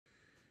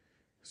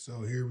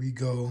So here we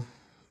go.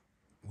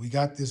 We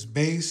got this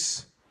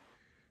base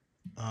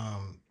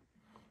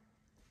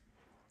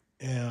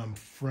and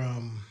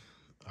from,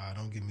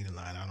 don't give me the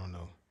line, I don't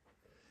know.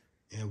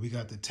 And we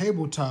got the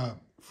tabletop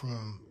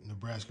from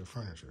Nebraska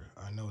Furniture.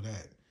 I know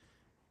that.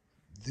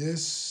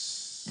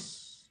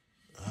 This,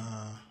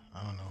 I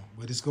don't know,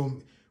 but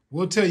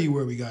we'll tell you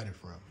where we got it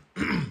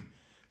from.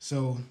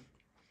 So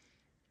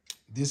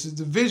this is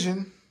the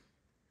vision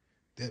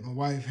that my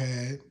wife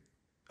had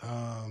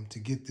to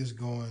get this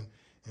going.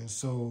 And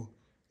so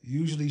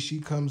usually she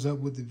comes up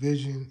with the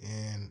vision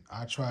and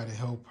I try to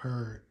help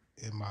her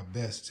in my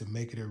best to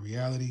make it a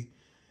reality.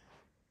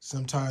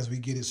 Sometimes we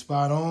get it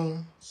spot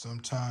on.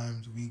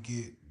 Sometimes we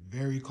get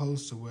very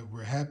close to what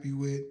we're happy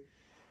with.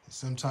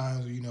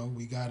 Sometimes, you know,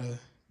 we gotta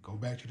go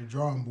back to the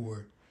drawing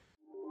board.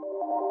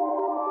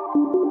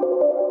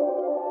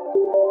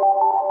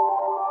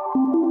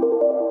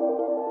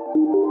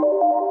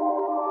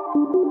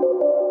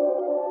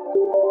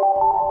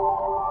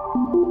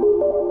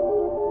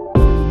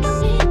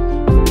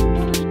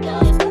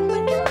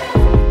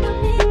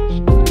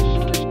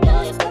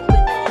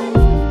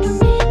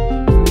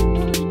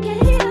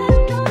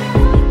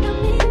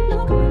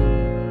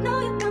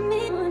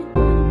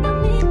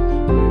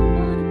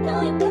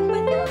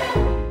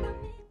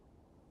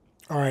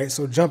 All right,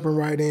 so jumping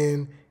right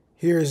in,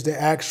 here's the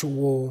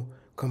actual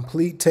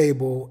complete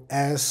table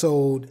as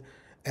sold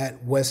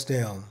at West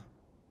Elm.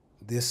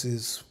 This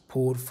is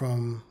pulled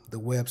from the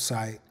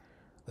website,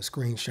 a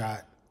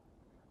screenshot.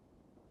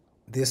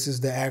 This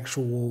is the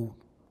actual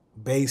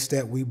base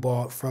that we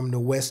bought from the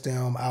West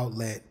Elm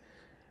outlet.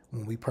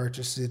 When we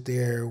purchased it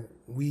there,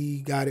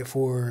 we got it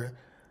for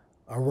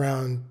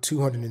around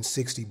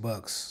 260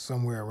 bucks,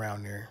 somewhere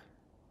around there.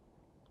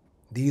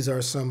 These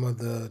are some of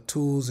the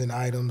tools and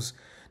items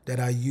that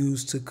I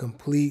use to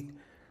complete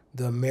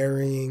the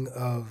marrying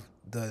of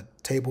the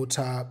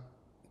tabletop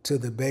to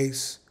the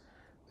base: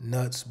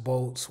 nuts,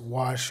 bolts,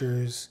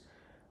 washers,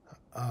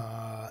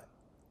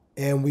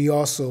 and we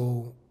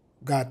also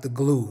got the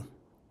glue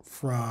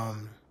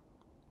from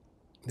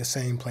the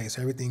same place.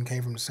 Everything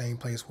came from the same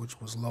place, which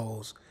was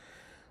Lowe's.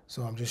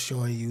 So I'm just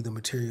showing you the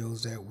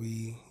materials that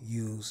we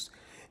used.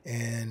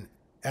 And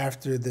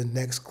after the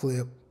next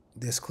clip,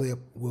 this clip,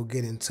 we'll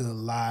get into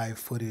live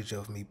footage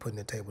of me putting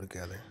the table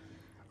together.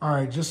 All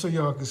right, just so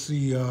y'all can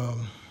see, I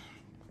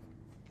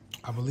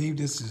believe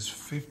this is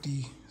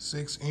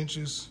 56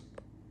 inches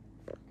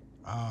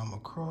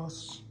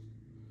across,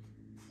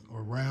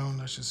 or round,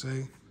 I should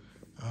say.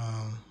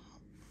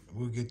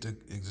 We'll get the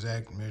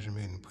exact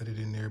measurement and put it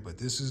in there, but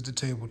this is the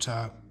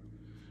tabletop.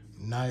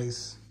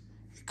 Nice.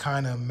 It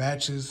kind of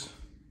matches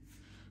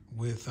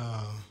with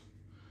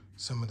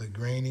some of the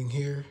graining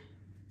here.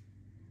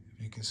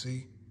 If you can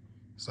see,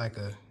 it's like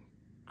a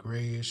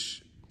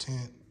grayish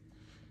tint.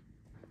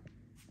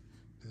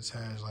 This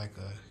has like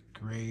a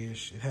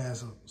grayish, it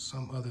has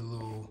some other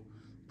little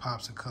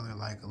pops of color,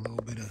 like a little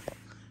bit of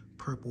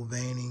purple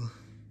veining.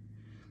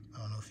 I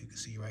don't know if you can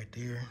see right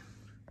there.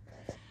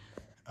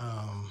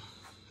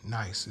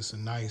 Nice, it's a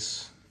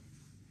nice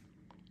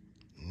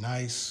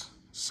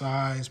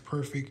size,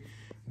 perfect.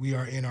 We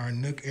are in our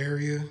nook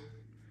area.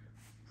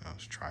 Oh,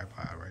 it's a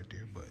tripod right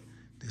there, but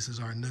this is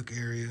our nook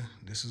area.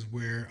 This is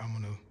where I'm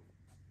gonna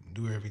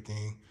do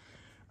everything.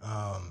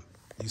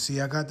 You see,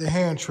 I got the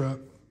hand truck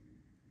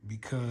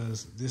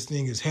because this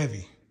thing is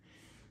heavy.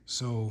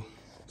 So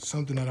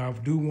something that I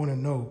do want to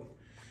note,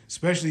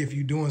 especially if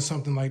you're doing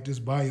something like this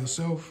by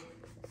yourself,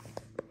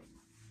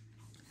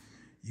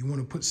 you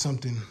want to put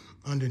something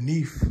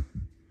underneath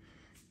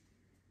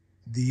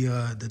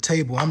the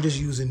table. I'm just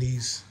using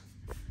this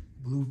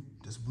blue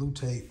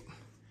tape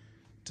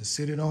to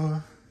sit it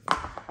on.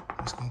 I'm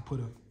just gonna put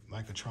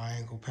like a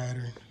triangle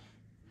pattern.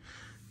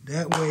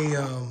 That way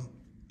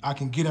I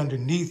can get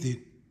underneath it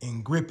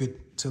and grip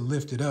it to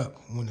lift it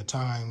up when the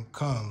time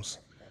comes,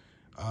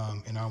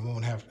 and I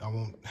won't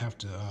have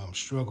to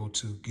struggle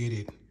to get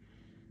it,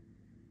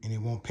 and it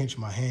won't pinch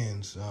my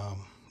hands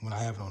when I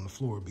have it on the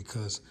floor,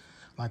 because,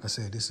 like I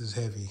said, this is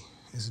heavy.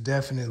 It's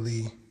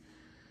definitely,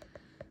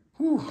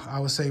 I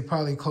would say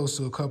probably close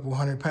to a couple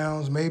 100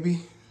 pounds,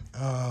 maybe.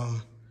 Yeah,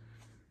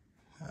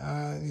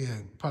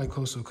 probably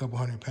close to a couple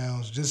 100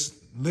 pounds. Just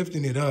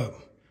lifting it up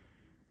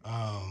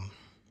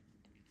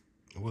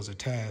it was a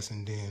task,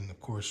 and then, of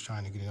course,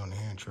 trying to get it on the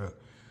hand truck.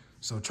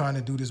 So trying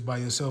to do this by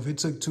yourself, it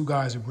took 2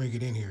 guys to bring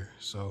it in here.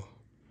 So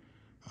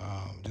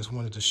just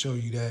wanted to show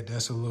you that.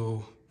 That's a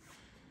little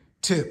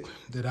tip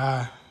that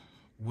I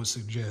would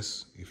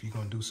suggest if you're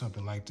gonna do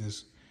something like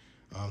this,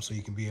 so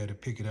you can be able to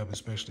pick it up,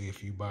 especially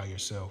if you by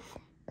yourself.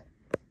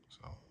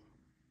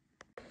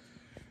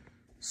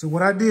 So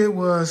what I did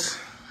was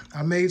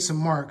I made some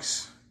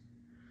marks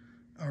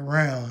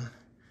around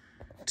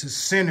to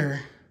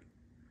center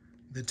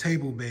the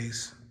table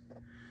base,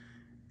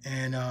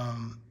 and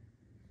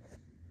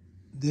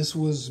this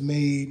was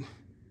made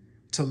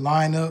to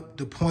line up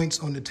the points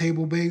on the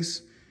table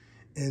base,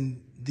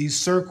 and these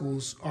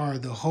circles are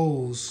the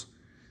holes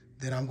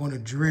that I'm going to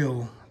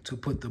drill to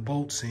put the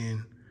bolts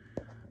in.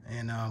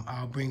 And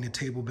I'll bring the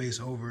table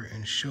base over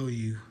and show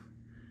you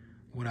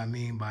what I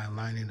mean by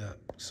lining up.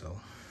 So,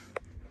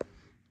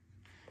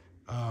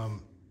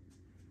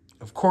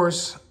 of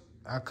course,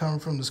 I come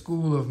from the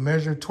school of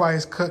measure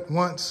twice, cut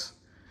once.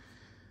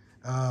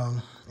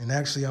 And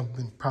actually, I've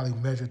been probably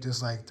measured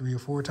this like 3 or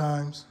 4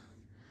 times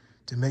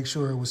to make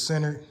sure it was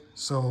centered.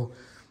 So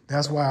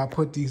that's why I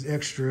put these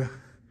extra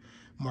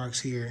marks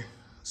here.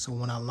 So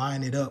when I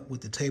line it up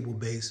with the table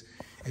base,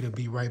 it'll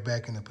be right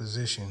back in the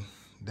position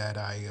that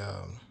I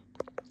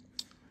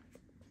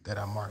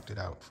marked it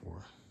out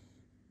for.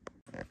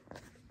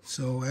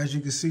 So as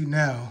you can see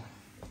now,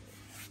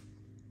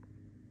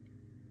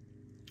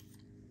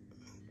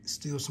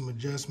 still some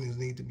adjustments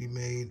need to be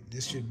made.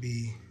 This should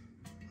be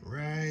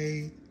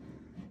right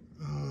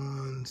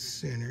on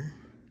center,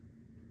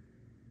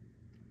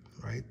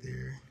 right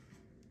there.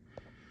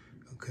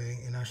 Okay,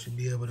 and I should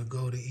be able to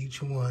go to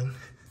each one.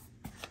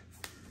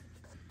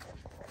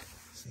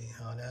 See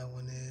how that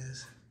one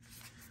is.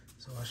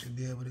 So I should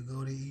be able to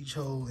go to each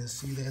hole and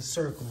see that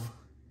circle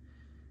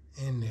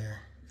in there.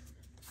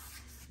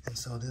 And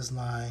so this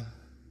line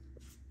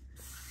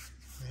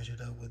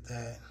measured up with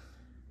that.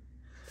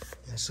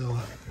 And so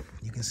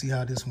you can see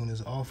how this one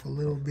is off a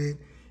little bit.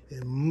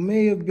 It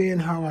may have been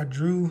how I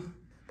drew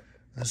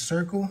the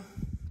circle,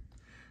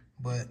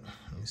 but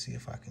let me see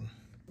if I can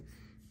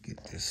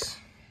get this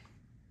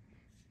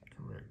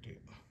corrected.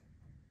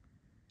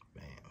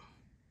 Bam.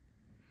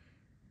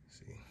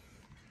 See.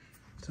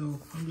 So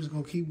I'm just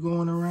gonna keep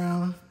going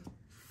around,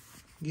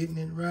 getting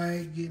it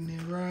right, getting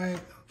it right.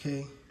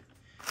 Okay.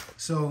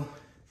 So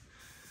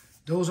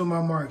those are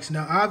my marks.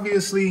 Now,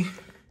 obviously,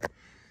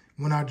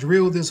 when I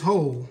drill this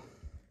hole,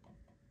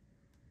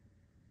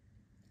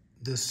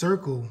 the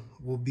circle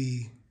will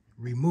be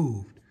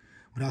removed,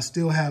 but I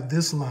still have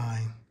this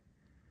line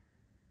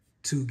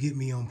to get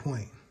me on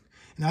point.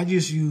 And I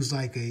just use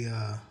like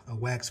a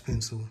wax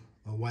pencil,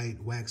 a white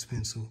wax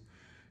pencil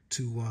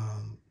to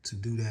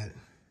do that.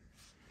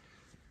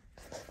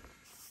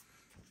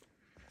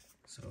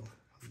 So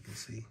you can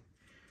see.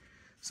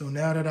 So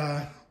now that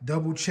I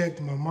double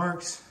checked my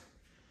marks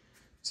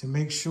to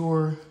make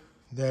sure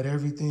that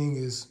everything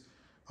is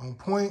on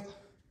point,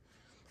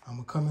 I'm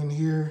gonna come in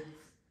here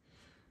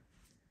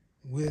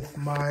with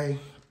my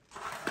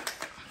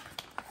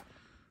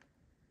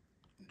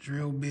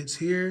drill bits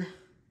here,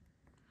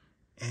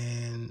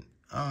 and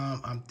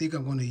I think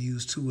I'm gonna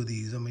use 2 of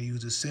these. I'm gonna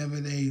use the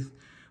 7/8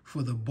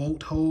 for the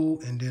bolt hole,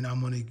 and then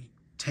I'm gonna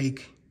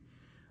take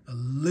a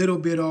little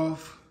bit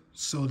off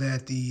so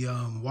that the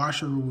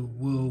washer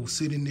will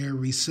sit in there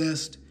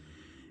recessed,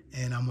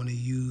 and I'm gonna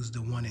use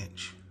the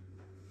 1-inch.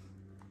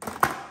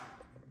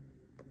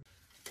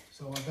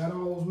 So I got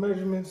all those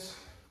measurements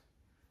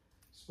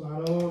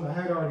spot on. I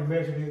had already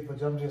measured it,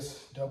 but I'm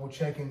just double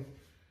checking.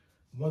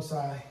 Once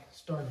I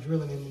start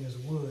drilling in this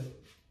wood,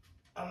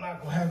 I'm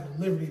not gonna have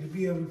the liberty to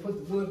be able to put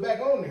the wood back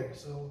on there.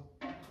 So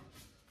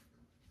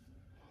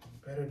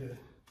better to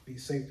be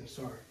safe than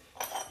sorry.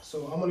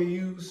 So I'm gonna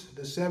use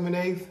the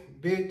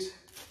 7/8 bit.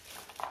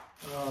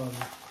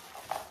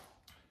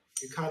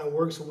 It kind of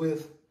works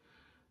with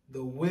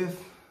the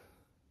width.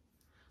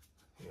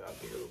 Yeah, I'll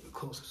get a little bit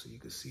closer so you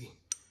can see.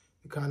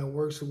 It kind of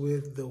works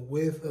with the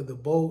width of the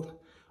bolt.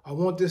 I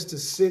want this to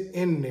sit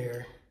in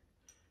there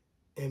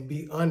and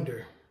be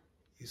under,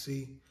 you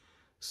see?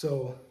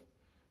 So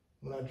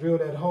when I drill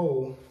that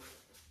hole,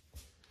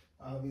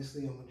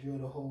 obviously I'm gonna drill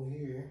the hole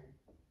here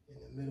in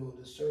the middle of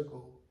the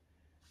circle,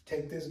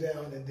 take this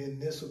down, and then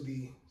this will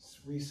be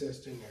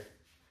recessed in there.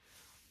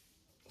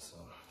 So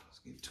let's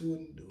get to it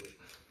and do it.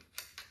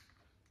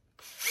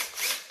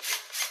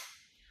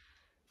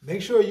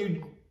 Make sure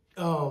you,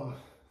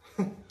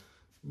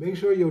 make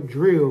sure your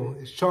drill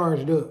is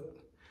charged up.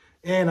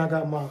 And I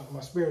got my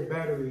spare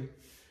battery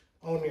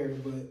on there,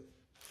 but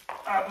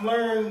I've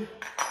learned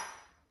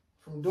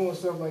from doing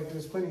stuff like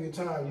this plenty of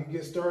time. You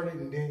get started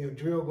and then your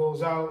drill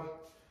goes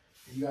out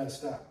and you gotta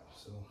stop.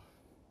 So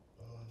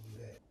I don't wanna do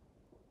that.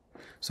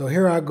 So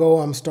here I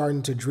go, I'm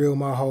starting to drill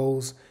my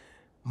holes.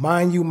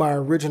 Mind you, my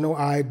original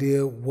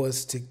idea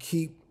was to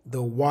keep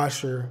the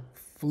washer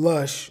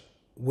flush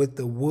with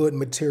the wood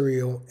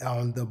material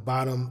on the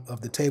bottom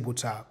of the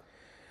tabletop.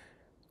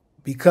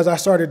 Because I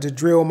started to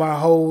drill my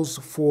holes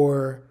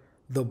for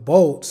the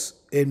bolts,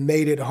 it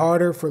made it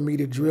harder for me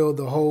to drill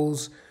the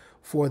holes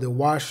for the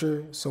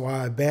washer, so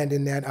I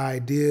abandoned that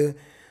idea.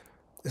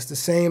 It's the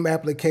same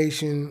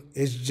application,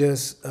 it's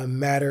just a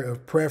matter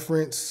of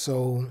preference,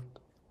 so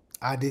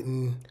I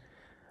didn't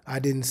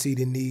see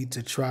the need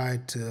to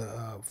try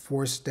to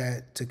force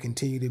that to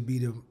continue to be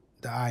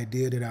the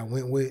idea that I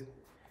went with.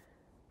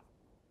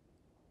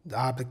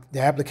 The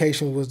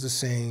application was the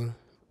same.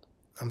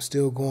 I'm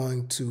still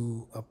going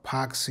to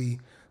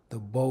epoxy the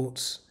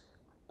bolts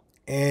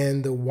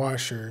and the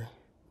washer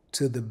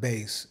to the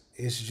base.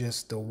 It's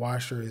just the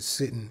washer is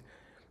sitting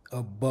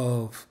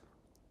above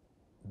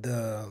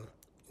the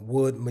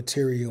wood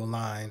material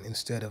line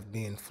instead of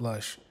being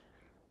flush.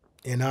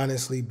 And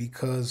honestly,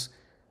 because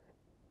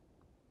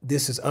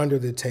this is under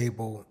the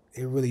table,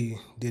 it really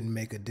didn't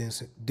make a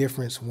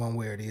difference one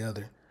way or the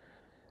other.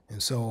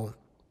 And so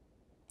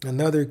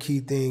Another key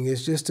thing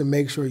is just to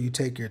make sure you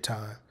take your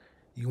time.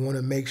 You want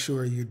to make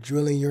sure you're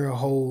drilling your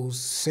holes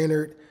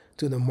centered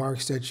to the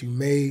marks that you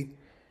made.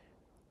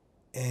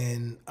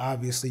 And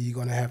obviously you're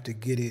going to have to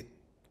get it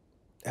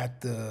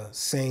at the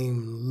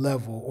same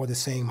level or the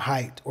same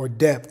height or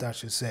depth, I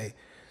should say,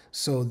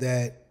 so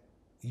that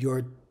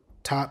your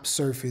top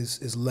surface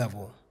is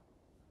level.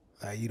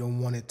 You don't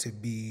want it to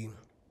be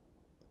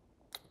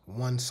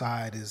one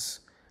side is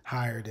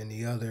higher than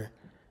the other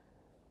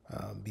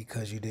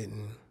because you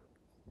didn't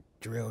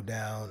drill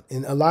down.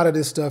 And a lot of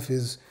this stuff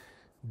is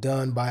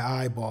done by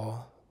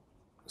eyeball.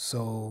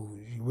 So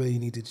you really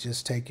need to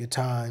just take your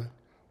time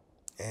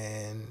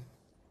and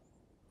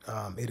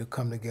it'll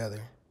come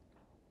together.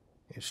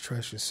 Just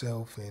trust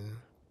yourself, and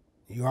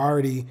you're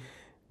already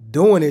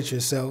doing it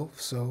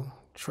yourself, so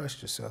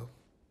trust yourself.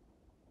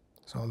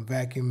 So I'm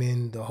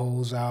vacuuming the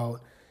holes out,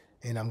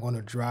 and I'm going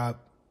to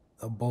drop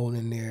a bolt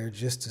in there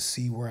just to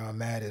see where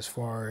I'm at as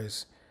far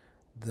as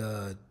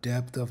the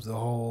depth of the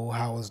hole.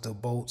 How is the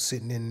bolt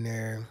sitting in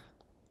there?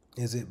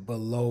 Is it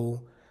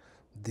below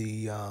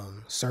the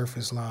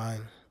surface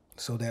line,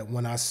 so that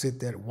when I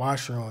sit that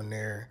washer on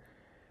there,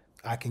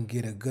 I can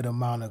get a good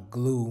amount of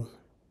glue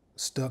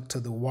stuck to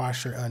the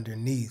washer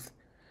underneath,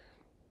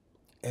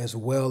 as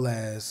well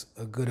as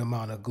a good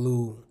amount of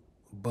glue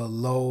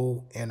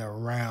below and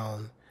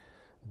around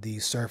the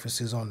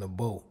surfaces on the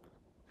bolt.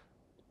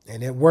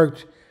 And it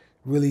worked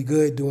really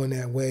good doing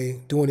it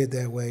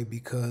that way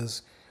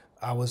because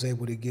I was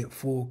able to get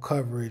full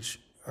coverage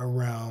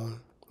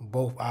around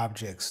both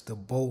objects, the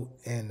bolt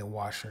and the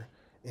washer.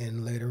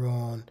 And later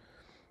on,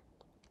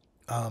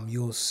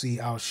 you'll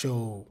see, I'll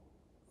show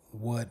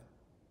what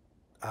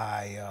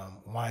I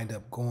wind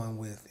up going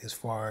with as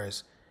far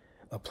as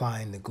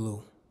applying the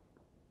glue.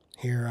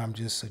 Here I'm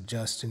just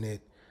adjusting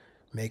it,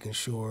 making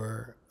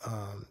sure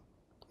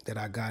that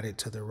I got it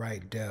to the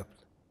right depth.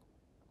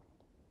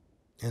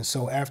 And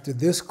so after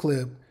this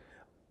clip,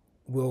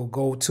 we'll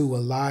go to a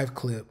live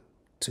clip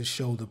to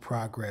show the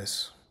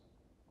progress.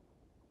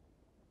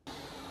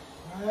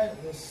 All right,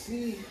 let's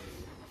see.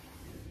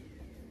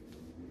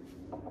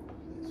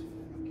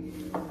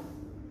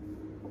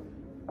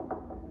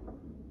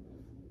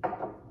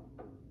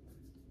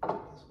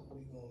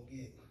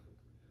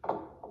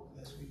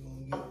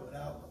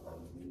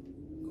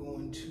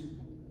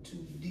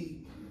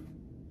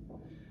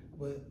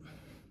 But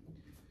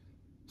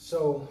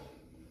so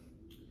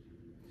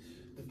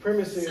the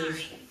premise is,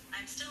 sorry,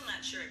 I'm still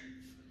not sure.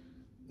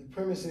 The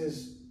premise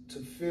is to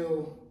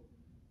fill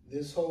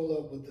this hole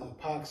up with the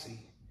epoxy,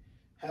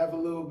 have a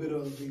little bit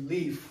of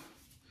relief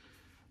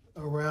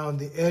around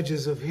the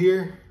edges of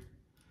here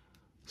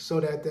so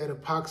that that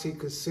epoxy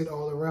could sit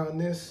all around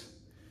this.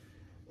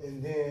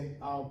 And then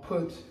I'll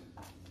put, let's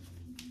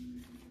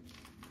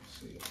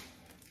see,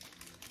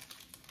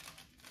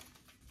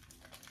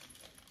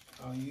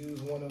 I'll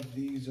use one of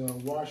these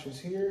washers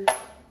here.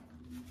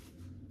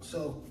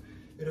 So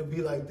it'll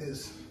be like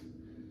this,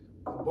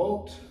 a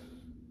bolt,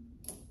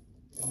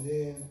 and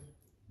then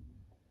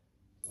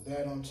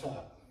that on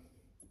top.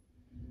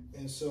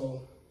 And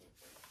so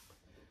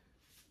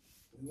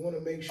we want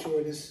to make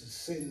sure this is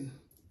sitting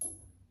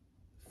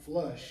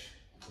flush,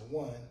 for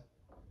one.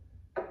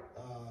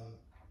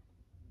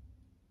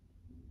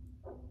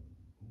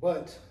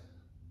 But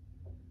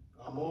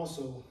I'm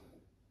also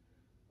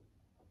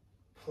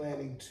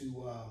planning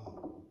to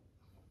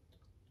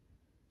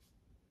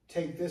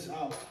take this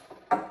out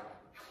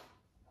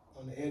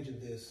on the edge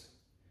of this,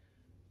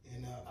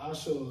 and I'll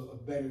show a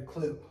better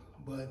clip,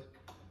 but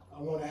I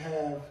want to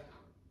have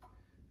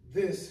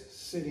this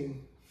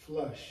sitting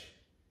flush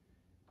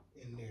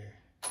in there.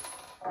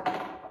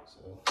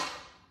 So,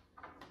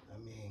 I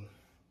mean,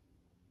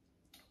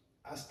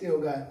 I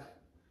still got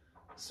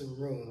some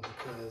room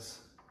because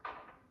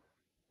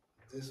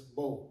this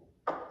bolt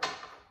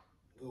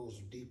goes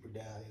deeper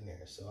down in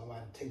there. So I'm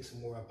going to take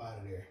some more up out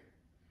of there.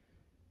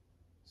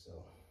 So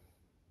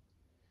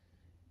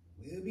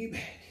we'll be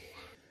back.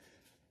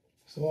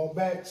 So I'm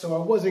back. So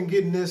I wasn't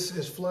getting this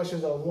as flush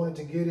as I wanted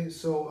to get it.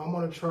 So I'm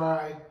going to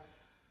try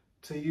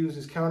to use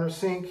this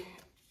countersink.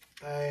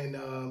 And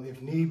if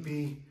need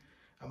be,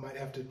 I might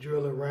have to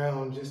drill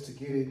around just to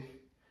get it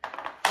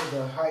to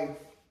the height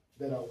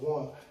that I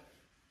want.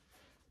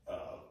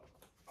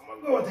 I'm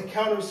going to go with the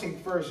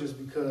countersink first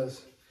just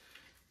because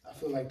I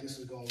feel like this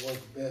is going to work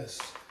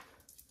best.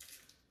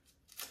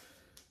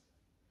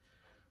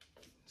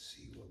 Let's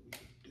see what we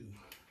can do.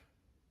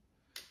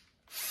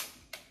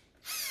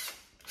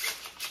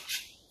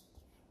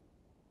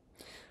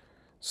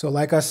 So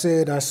like I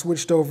said, I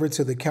switched over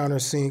to the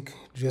countersink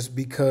just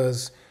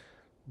because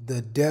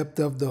the depth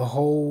of the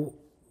hole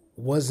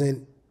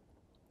wasn't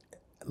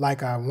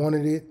like I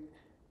wanted it.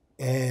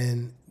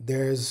 And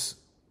there's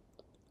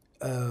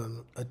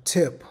a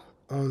tip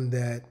on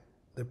that,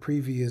 the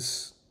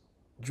previous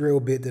drill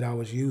bit that I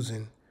was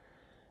using,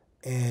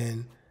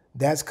 and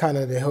that's kind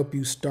of to help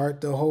you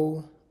start the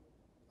hole.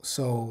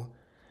 So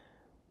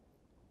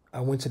I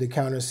went to the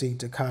countersink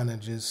to kind of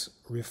just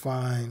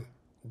refine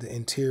the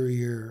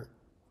interior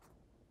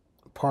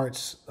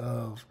parts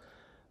of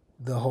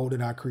the hole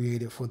that I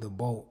created for the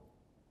bolt.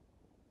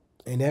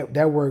 And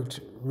that worked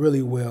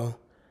really well.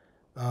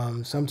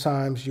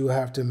 Sometimes you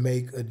have to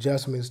make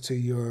adjustments to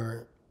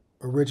your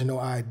original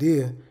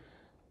idea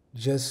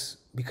just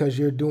because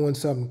you're doing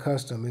something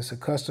custom. It's a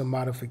custom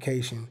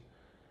modification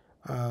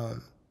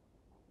to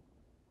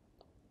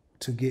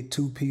get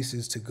two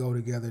pieces to go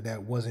together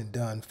that wasn't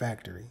done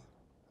factory.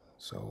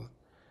 So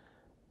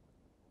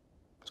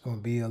it's going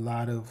to be a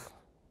lot of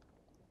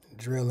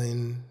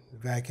drilling,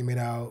 vacuum it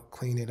out,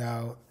 clean it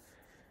out,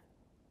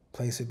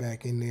 place it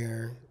back in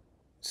there,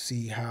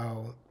 see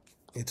how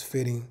it's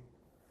fitting.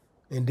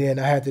 And then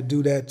I had to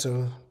do that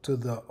to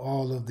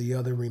all of the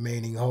other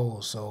remaining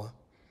holes. So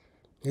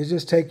it's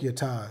just take your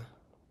time.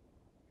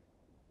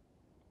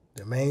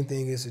 The main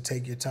thing is to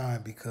take your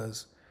time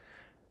because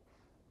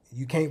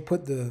you can't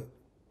put the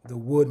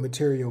wood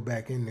material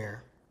back in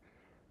there.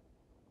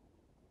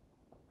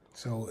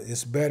 So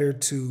it's better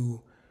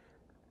to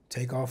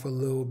take off a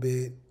little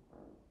bit,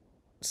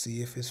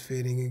 see if it's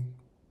fitting,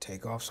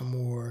 take off some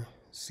more,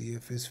 see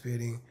if it's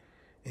fitting.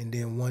 And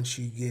then once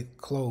you get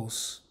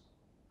close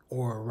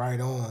or right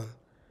on,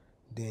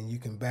 then you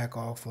can back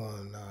off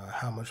on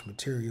how much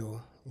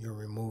material you're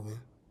removing.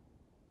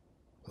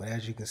 But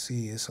as you can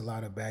see, it's a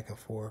lot of back and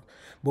forth.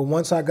 But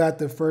once I got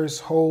the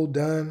first hole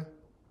done,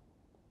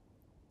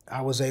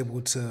 I was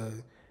able to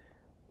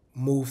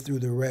move through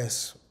the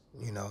rest.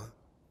 You know,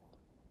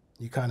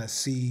 you kind of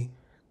see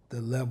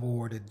the level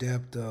or the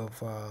depth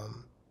of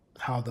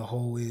how the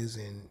hole is,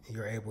 and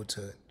you're able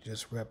to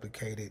just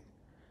replicate it.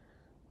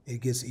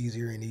 It gets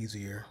easier and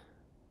easier.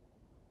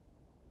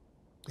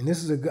 And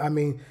this is I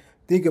mean,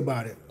 think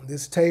about it.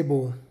 This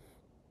table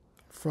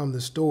from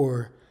the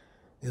store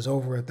is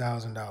over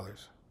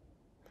 $1,000.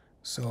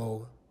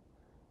 So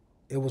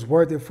it was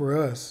worth it for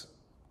us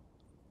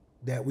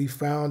that we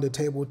found a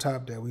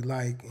tabletop that we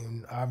like,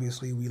 and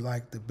obviously we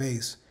like the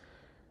base,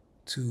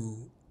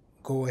 to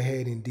go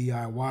ahead and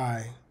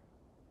DIY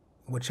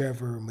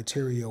whichever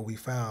material we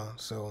found.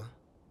 So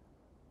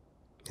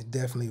it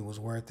definitely was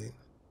worth it.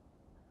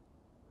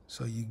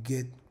 So you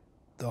get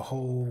the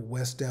whole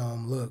West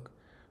Elm look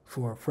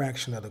for a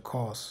fraction of the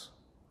cost.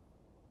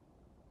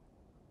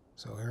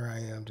 So here I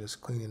am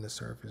just cleaning the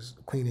surface,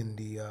 cleaning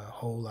the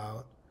hole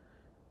out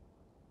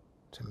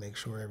to make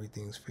sure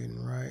everything's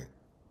fitting right.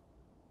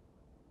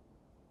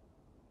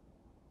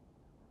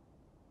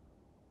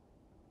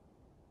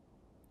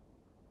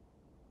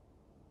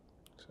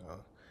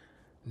 So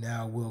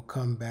now we'll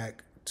come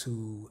back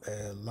to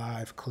a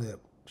live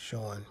clip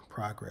showing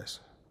progress.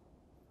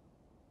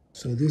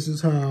 So this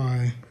is how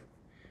I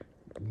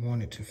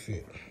want it to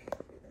fit.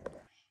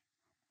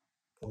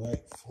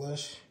 Right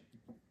flush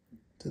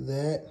to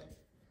that.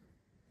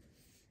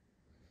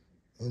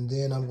 And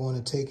then I'm going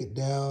to take it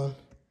down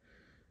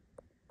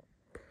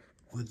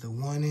with the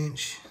 1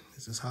 inch.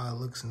 This is how it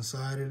looks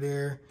inside of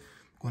there.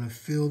 I'm going to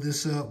fill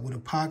this up with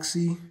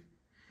epoxy.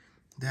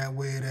 That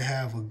way it'll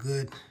have a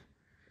good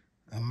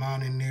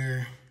amount in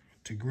there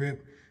to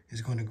grip.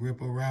 It's going to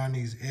grip around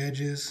these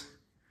edges.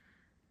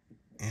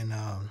 And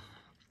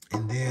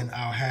then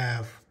I'll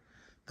have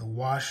the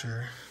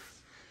washer,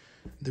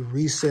 the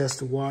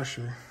recessed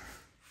washer.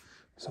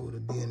 So it'll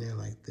be in there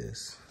like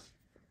this.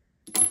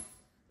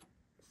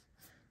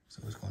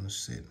 So it's going to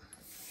sit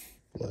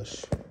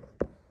flush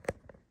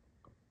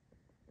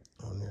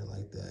on there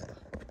like that.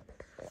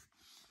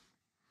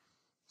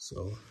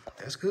 So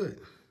that's good.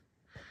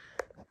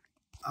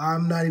 I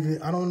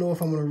don't know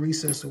if I'm going to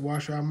recess the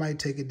washer. I might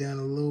take it down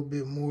a little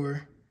bit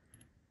more,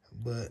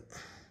 but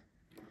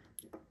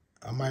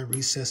I might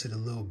recess it a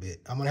little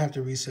bit. I'm going to have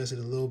to recess it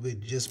a little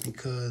bit just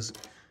because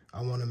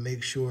I want to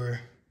make sure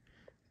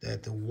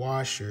that the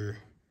washer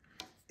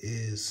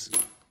is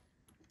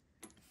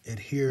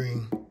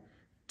adhering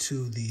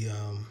to the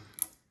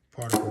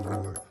particle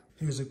board.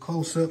 Here's a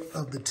close-up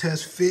of the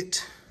test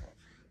fit.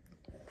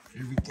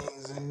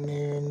 Everything's in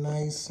there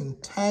nice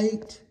and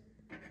tight.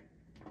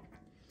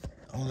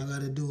 All I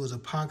gotta do is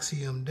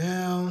epoxy them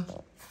down.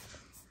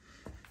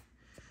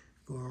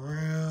 Go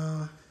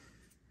around.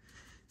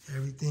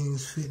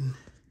 Everything's fitting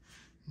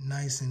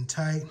nice and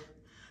tight.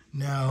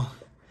 Now,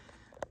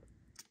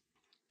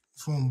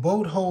 from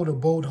bolt hole to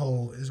bolt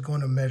hole, it's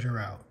gonna measure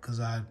out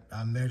because I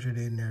measured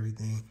it and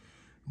everything.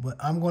 But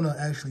I'm gonna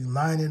actually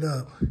line it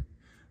up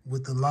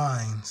with the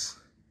lines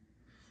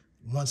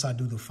once I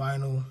do the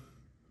final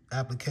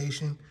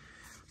application.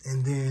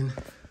 And then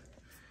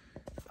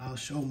I'll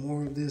show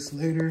more of this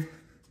later.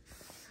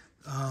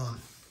 I'm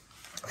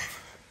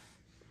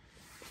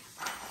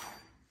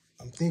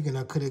thinking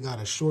I could have got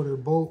a shorter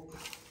bolt,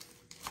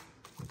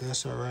 but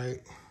that's all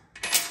right.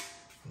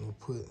 We'll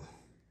put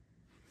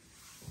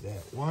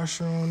that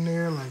washer on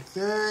there like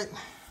that.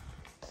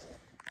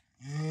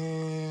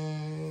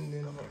 And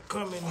then I'm gonna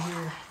come in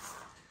here.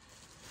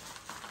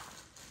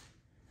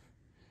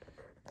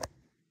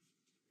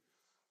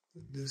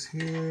 Put this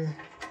here.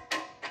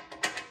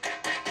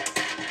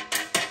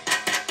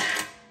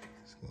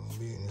 It's gonna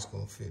be, and it's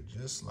gonna fit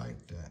just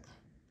like that.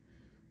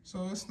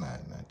 So it's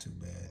not too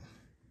bad.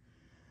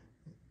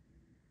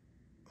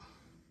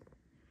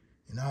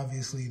 And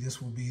obviously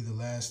this will be the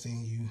last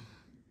thing you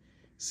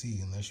see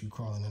unless you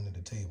crawling under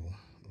the table.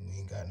 We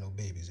ain't got no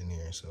babies in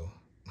here, so.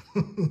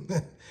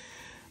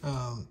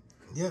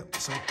 Yep,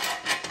 so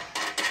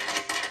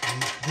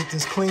get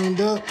this cleaned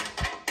up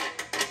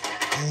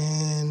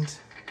and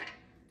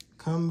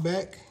come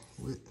back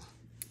with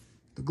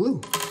the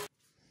glue.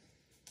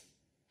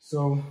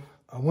 So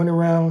I went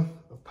around,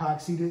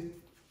 epoxied it,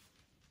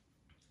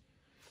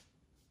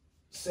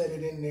 set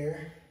it in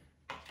there.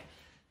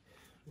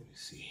 Let me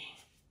see.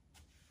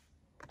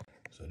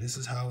 So this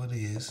is how it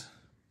is.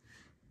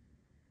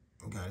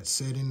 I got it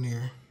set in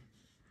there.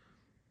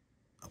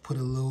 I put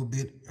a little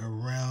bit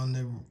around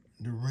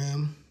the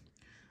rim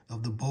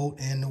of the bolt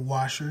and the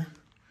washer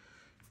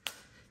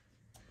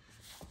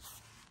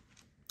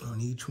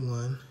on each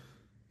one,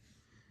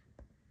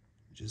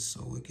 just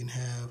so it can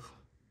have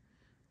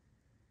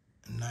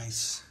a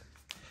nice.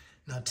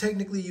 Now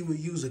technically you would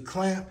use a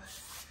clamp.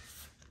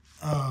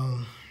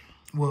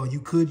 Well,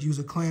 you could use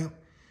a clamp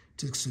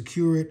to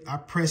secure it. I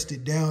pressed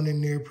it down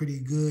in there pretty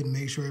good,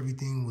 made sure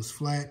everything was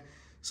flat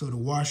so the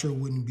washer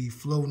wouldn't be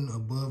floating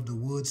above the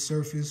wood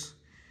surface.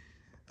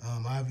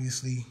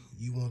 Obviously,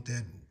 you want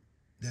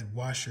that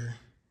washer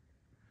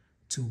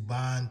to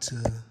bind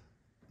to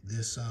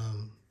this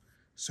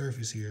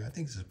surface here. I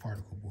think this is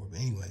particle board, but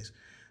anyways.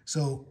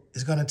 So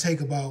it's gonna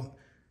take about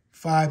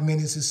 5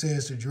 minutes, it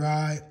says, to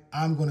dry.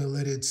 I'm gonna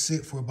let it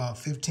sit for about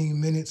 15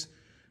 minutes,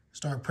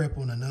 start prep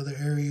on another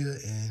area,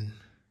 and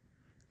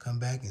come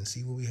back and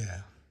see what we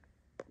have.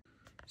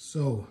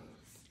 So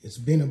it's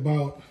been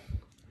about,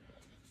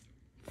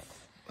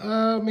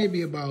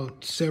 maybe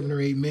about 7 or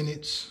 8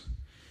 minutes.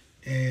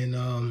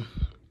 And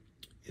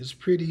it's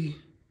pretty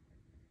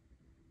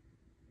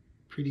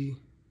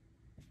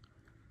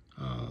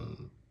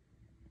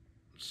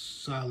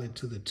solid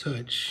to the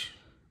touch.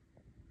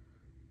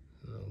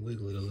 I'll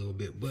wiggle it a little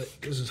bit, but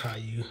this is how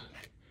you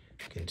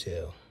can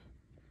tell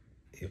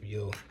if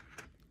your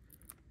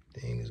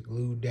thing is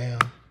glued down.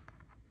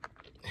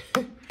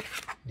 Then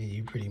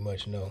you pretty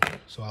much know.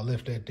 So I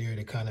left that there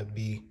to kind of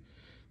be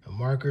a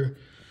marker.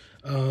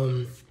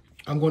 I'm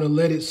gonna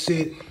let it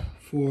sit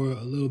for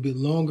a little bit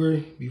longer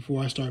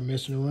before I start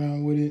messing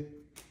around with it.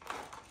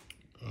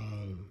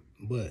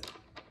 But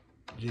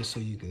just so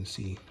you can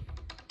see.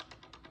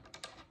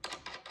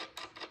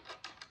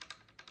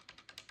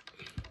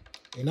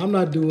 And I'm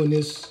not doing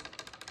this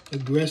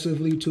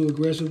too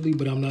aggressively,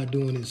 but I'm not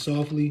doing it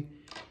softly.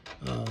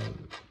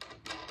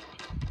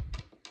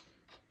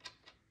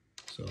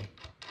 So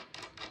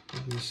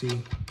you can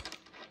see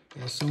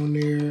that's on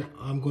there.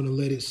 I'm gonna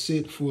let it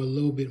sit for a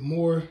little bit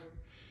more,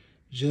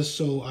 just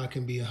so I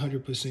can be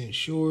 100%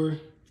 sure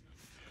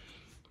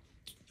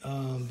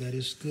that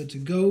it's good to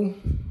go.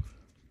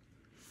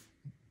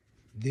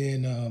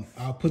 Then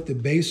I'll put the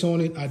base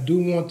on it. I do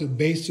want the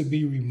base to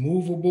be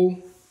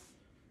removable,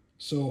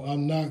 so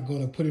I'm not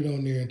gonna put it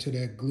on there until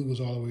that glue is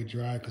all the way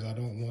dry, because I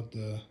don't want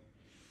the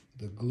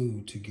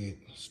glue to get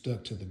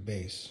stuck to the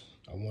base.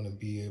 I wanna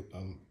be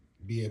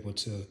able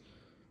to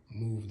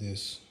move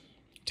this,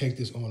 take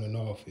this on and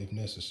off if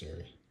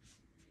necessary.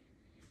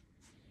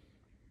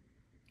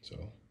 So,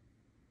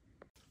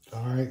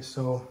 all right,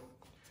 so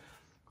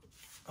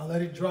I'll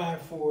let it dry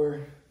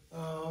for, I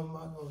don't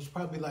know, it's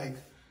probably like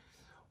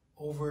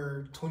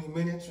over 20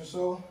 minutes or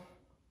so.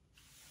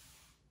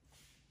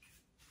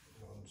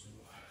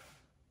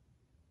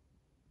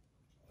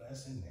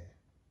 That's in there.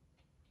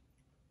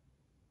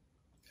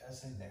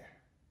 That's in there.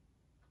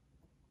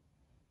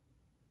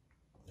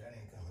 That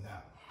ain't coming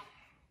out.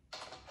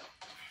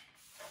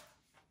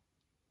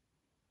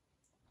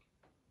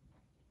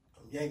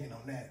 I'm yanking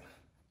on that.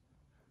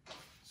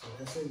 So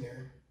that's in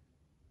there,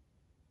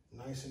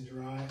 nice and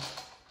dry.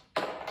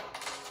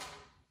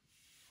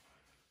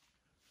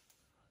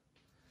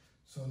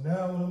 So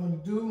now what I'm gonna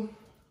do,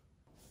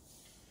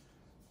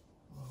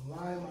 I'm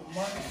gonna line my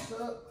marks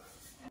up.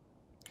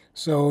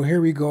 So here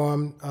we go,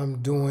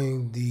 I'm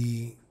doing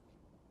the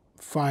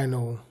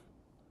final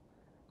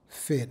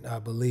fit, I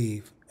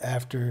believe,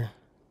 after,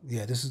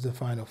 yeah, this is the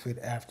final fit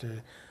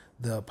after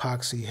the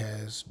epoxy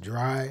has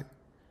dried.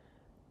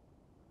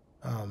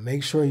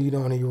 Make sure you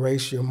don't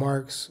erase your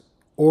marks,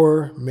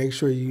 or make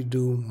sure you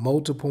do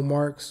multiple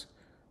marks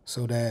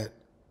so that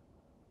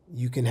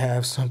you can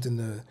have something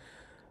to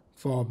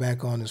fall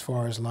back on as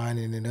far as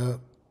lining it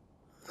up.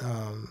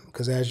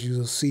 Because as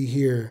you'll see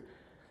here,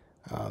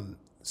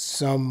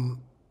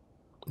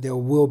 there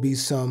will be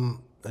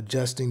some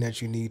adjusting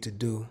that you need to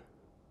do.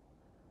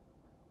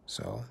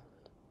 So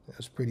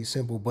that's pretty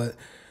simple. But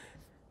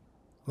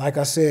like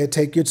I said,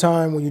 take your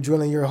time when you're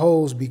drilling your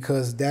holes,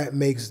 because that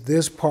makes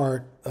this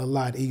part a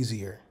lot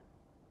easier.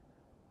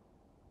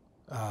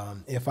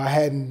 If I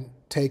hadn't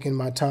taken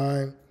my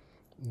time,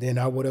 then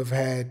I would have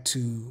had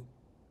to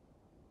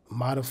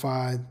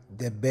modify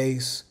the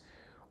base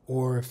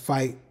or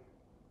fight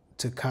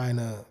to kind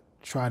of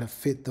try to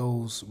fit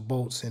those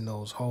bolts in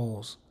those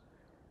holes.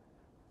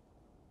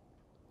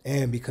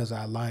 And because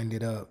I lined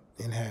it up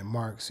and had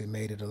marks, it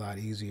made it a lot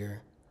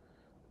easier.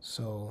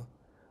 So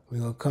we're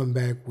gonna come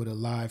back with a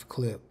live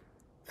clip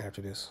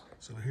after this.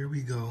 So here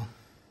we go.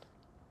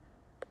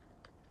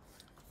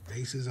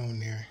 Base is on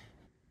there.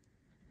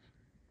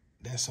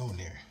 That's on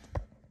there.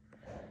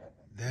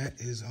 That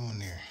is on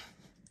there.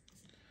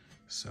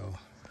 So,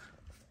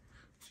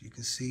 as you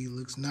can see,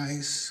 looks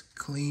nice,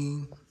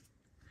 clean.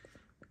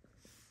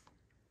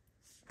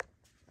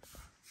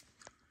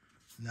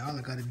 Now all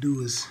I gotta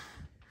do is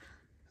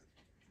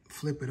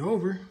flip it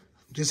over,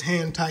 just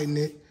hand tighten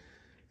it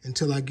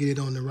until I get it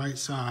on the right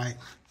side,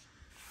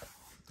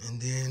 and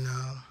then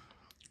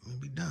we'll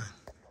be done.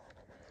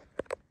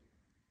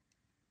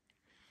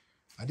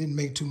 I didn't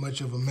make too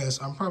much of a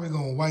mess. I'm probably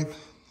gonna wipe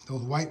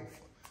those white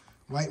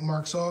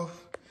marks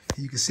off.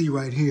 You can see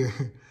right here,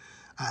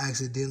 I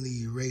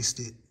accidentally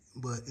erased it,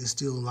 but it's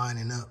still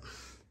lining up.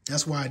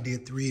 That's why I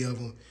did 3 of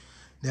them.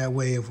 That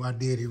way, if I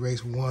did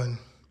erase one,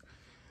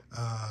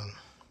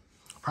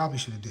 probably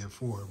should have did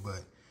 4,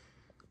 but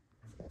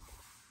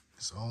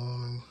it's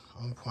on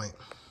point.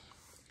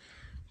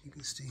 You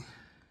can see,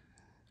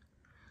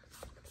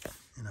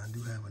 and I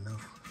do have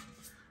enough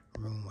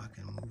room I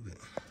can move it.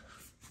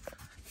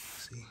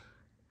 See,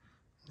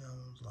 that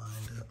one's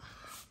lined up.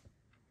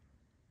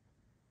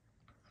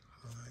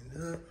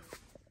 Lined up.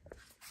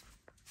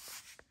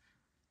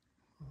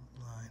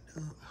 Lined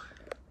up.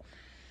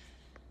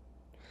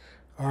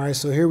 All right,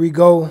 so here we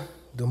go.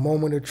 The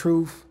moment of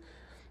truth.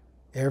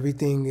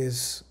 Everything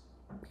is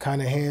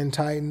kind of hand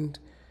tightened,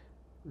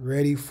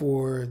 ready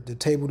for the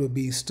table to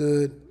be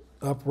stood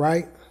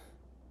upright.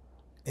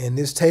 And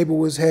this table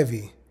was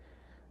heavy.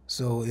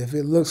 So if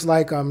it looks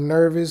like I'm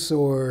nervous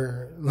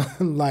or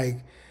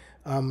like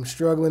I'm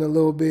struggling a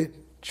little bit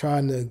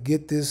trying to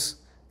get this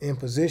in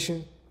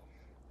position,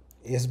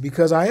 it's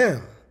because I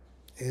am.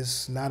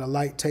 It's not a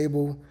light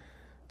table.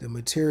 The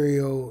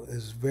material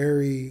is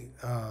very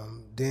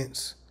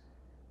dense.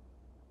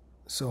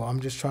 So I'm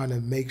just trying to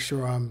make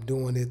sure I'm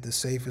doing it the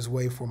safest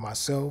way for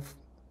myself,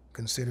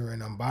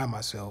 considering I'm by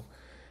myself,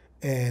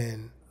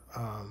 and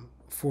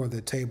for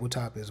the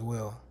tabletop as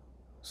well.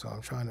 So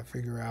I'm trying to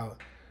figure out,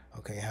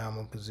 okay, how I'm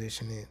gonna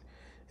position it.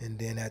 And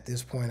then at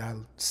this point, I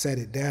set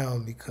it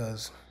down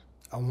because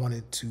I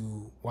wanted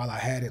to, while I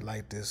had it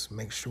like this,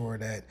 make sure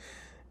that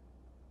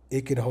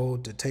it could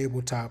hold the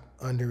tabletop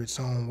under its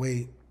own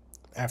weight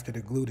after the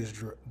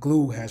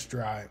glue has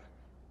dried,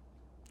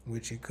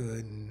 which it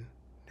could. And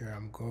there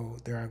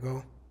I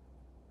go,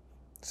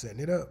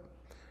 setting it up.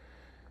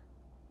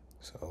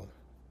 So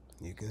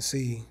you can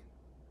see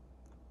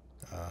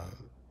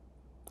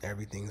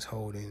everything's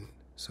holding.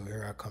 So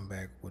here I come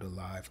back with a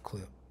live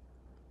clip.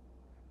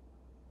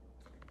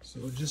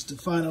 So just to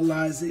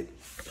finalize it,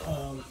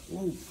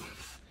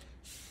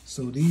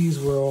 so these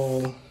were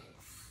all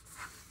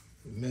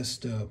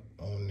messed up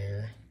on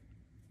there.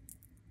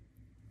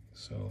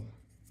 So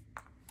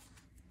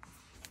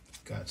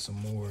got some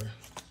more.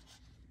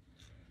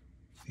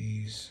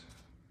 These,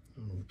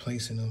 I'm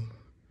replacing them.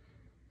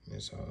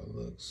 That's how it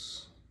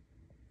looks.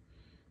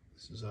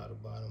 This is how the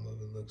bottom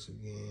of it looks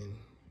again.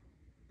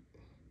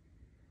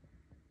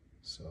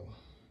 So,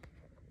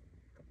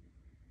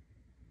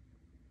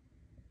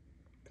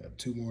 got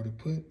 2 more to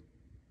put,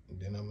 and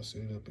then I'm gonna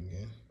set it up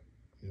again,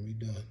 and we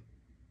done.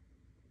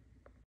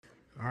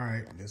 All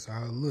right, that's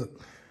how it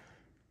look.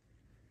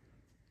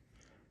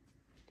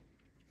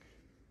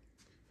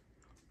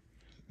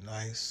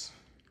 Nice.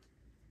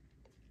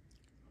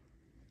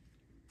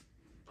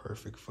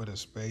 Perfect for the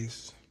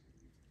space.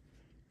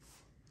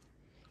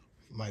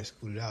 Might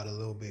scoot it out a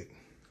little bit.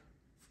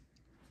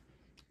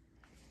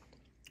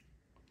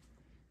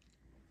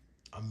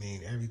 I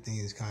mean, everything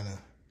is kind of,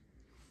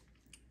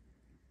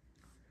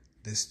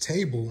 this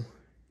table,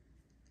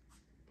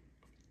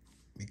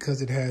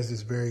 because it has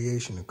this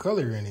variation of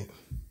color in it,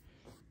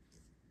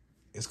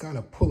 it's kind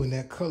of pulling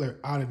that color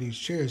out of these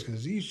chairs,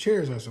 because these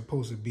chairs are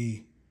supposed to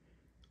be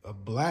a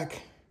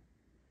black,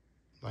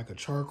 like a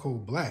charcoal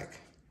black.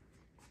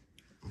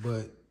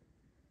 But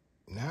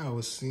now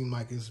it seems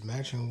like it's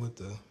matching with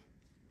the,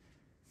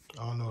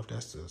 I don't know if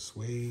that's the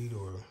suede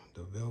or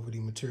the velvety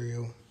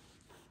material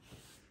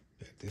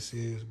that this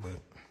is,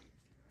 but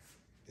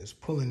it's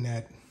pulling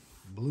that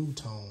blue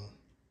tone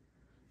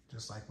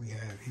just like we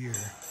have here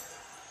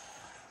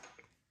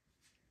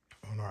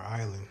on our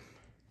island.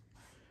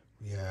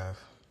 We have,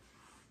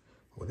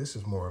 well, this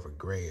is more of a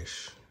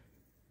grayish,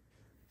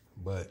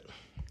 but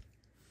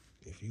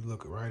if you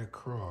look right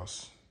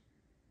across,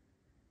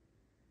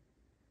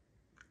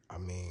 I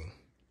mean,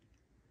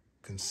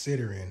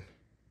 considering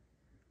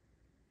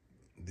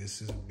this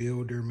is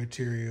builder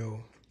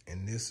material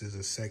and this is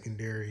a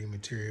secondary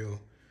material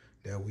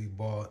that we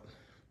bought,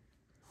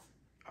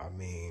 I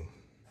mean,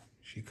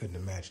 she couldn't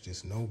have matched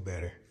this no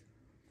better.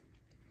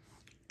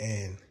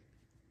 And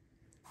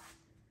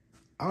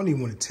I don't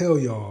even want to tell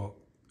y'all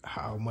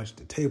how much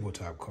the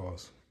tabletop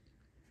costs,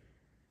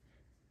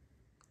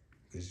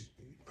 because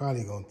you're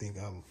probably gonna think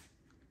I'm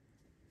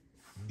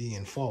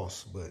being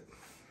false, but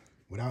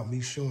without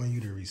me showing you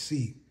the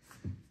receipt,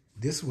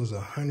 this was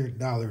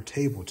 $100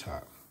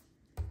 tabletop,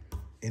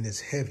 and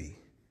it's heavy.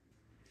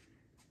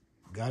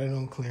 Got it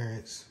on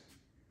clearance.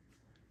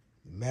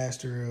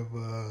 Master of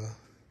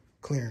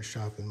clearance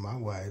shopping, my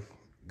wife,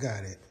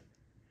 got it.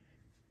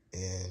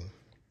 And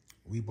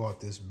we bought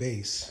this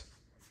base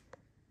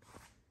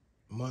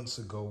months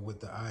ago with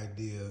the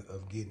idea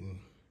of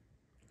getting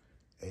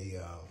a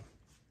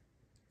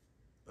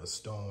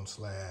stone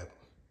slab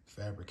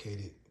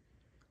fabricated,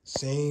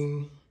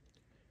 same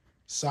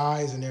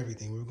size and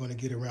everything. We were going to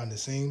get around the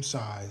same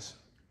size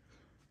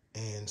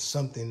and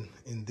something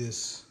in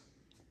this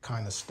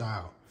kind of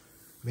style.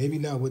 Maybe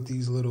not with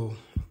these little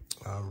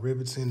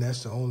rivets in.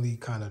 That's the only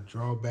kind of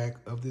drawback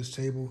of this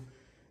table,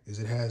 is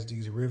it has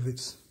these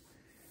rivets.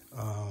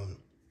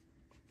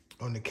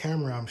 On the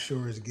camera, I'm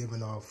sure it's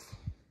giving off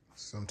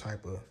some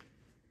type of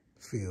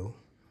feel,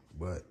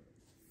 but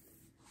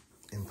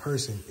in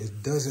person,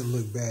 it doesn't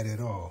look bad at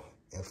all.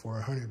 And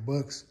for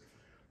 $100,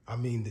 I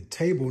mean, the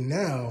table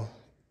now,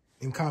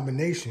 in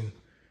combination,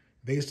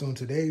 based on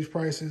today's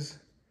prices,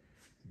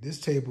 this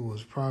table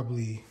is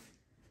probably,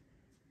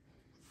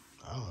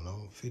 I don't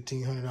know,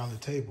 $1,500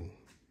 table.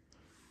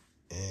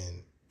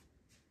 And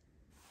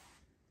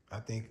I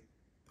think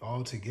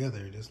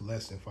altogether, it's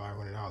less than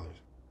 $500.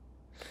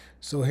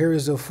 So here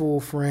is a full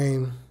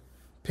frame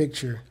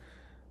picture.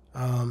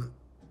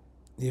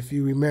 If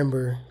you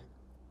remember,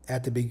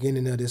 at the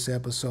beginning of this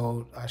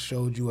episode, I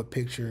showed you a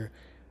picture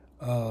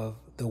of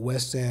the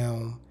West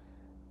Elm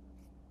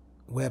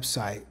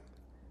website.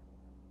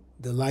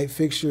 The light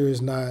fixture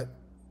is not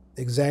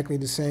exactly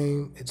the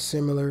same. It's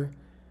similar,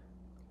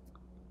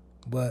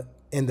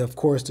 and of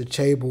course the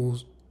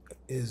tables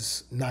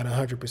is not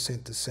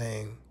 100% the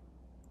same.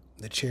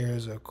 The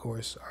chairs, of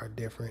course, are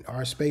different.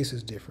 Our space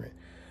is different,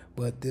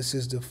 but this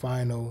is the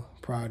final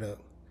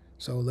product.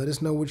 So let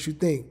us know what you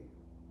think.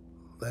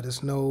 Let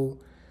us know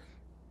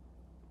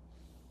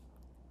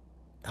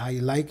how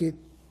you like it.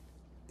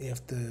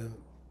 If the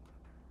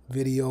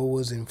video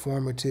was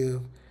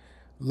informative,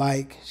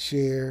 like,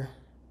 share.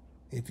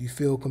 If you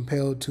feel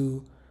compelled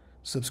to,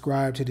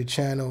 subscribe to the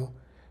channel.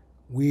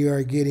 We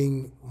are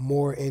getting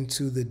more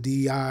into the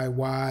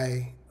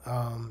DIY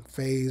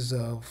phase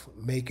of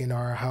making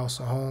our house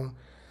a home.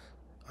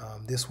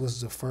 This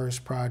was the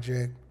first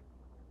project,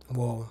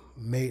 well,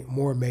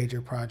 more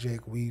major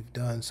project. We've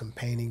done some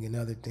painting and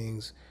other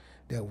things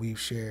that we've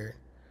shared.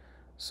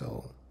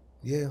 So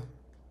yeah,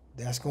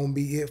 that's gonna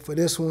be it for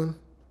this one.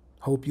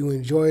 Hope you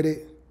enjoyed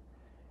it,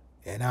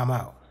 and I'm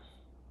out.